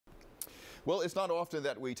Well, it's not often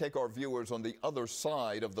that we take our viewers on the other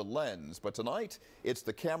side of the lens, but tonight it's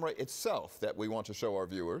the camera itself that we want to show our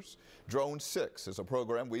viewers. DRONE6 is a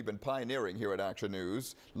program we've been pioneering here at Action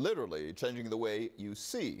News, literally changing the way you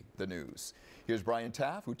see the news. Here's Brian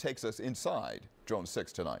Taff, who takes us inside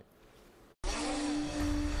DRONE6 tonight.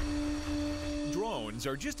 Drones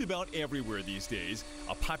are just about everywhere these days,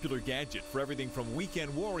 a popular gadget for everything from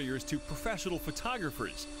weekend warriors to professional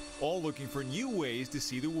photographers, all looking for new ways to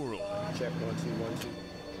see the world. Check 1 2 1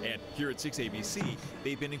 2. And here at 6 ABC,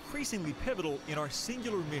 they've been increasingly pivotal in our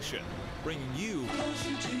singular mission, bringing you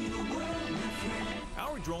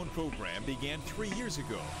our drone program began 3 years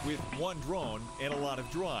ago with one drone and a lot of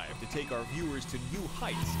drive to take our viewers to new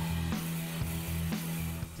heights.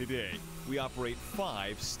 Today, we operate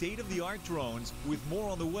 5 state-of-the-art drones with more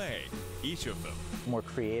on the way, each of them more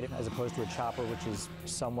creative as opposed to a chopper, which is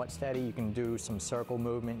somewhat steady. You can do some circle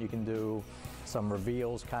movement, you can do some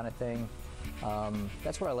reveals kind of thing.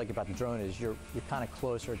 That's what I like about the drone is you're kind of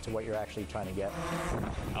closer to what you're actually trying to get.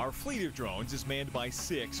 Our fleet of drones is manned by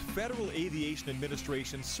 6 Federal Aviation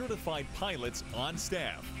Administration certified pilots on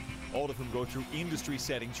staff, all of whom go through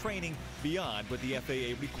industry-setting training beyond what the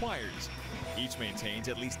FAA requires. Each maintains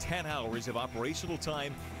at least 10 hours of operational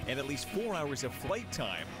time and at least 4 hours of flight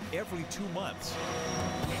time every 2 months.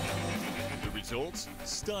 The results?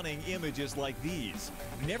 Stunning images like these.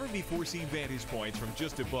 Never-before-seen vantage points from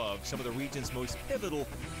just above some of the region's most pivotal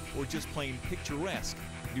or just plain picturesque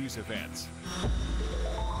news events.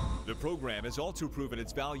 The program has also proven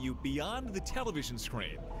its value beyond the television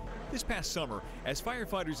screen. This past summer, as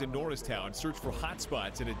firefighters in Norristown searched for hot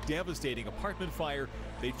spots in a devastating apartment fire,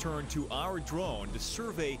 they turned to our drone to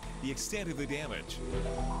survey the extent of the damage.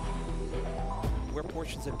 Where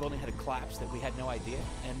portions of the building had collapsed that we had no idea,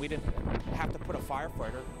 and we didn't have to put a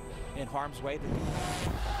firefighter in harm's way.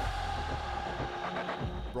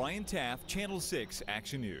 Brian Taff, Channel 6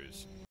 Action News.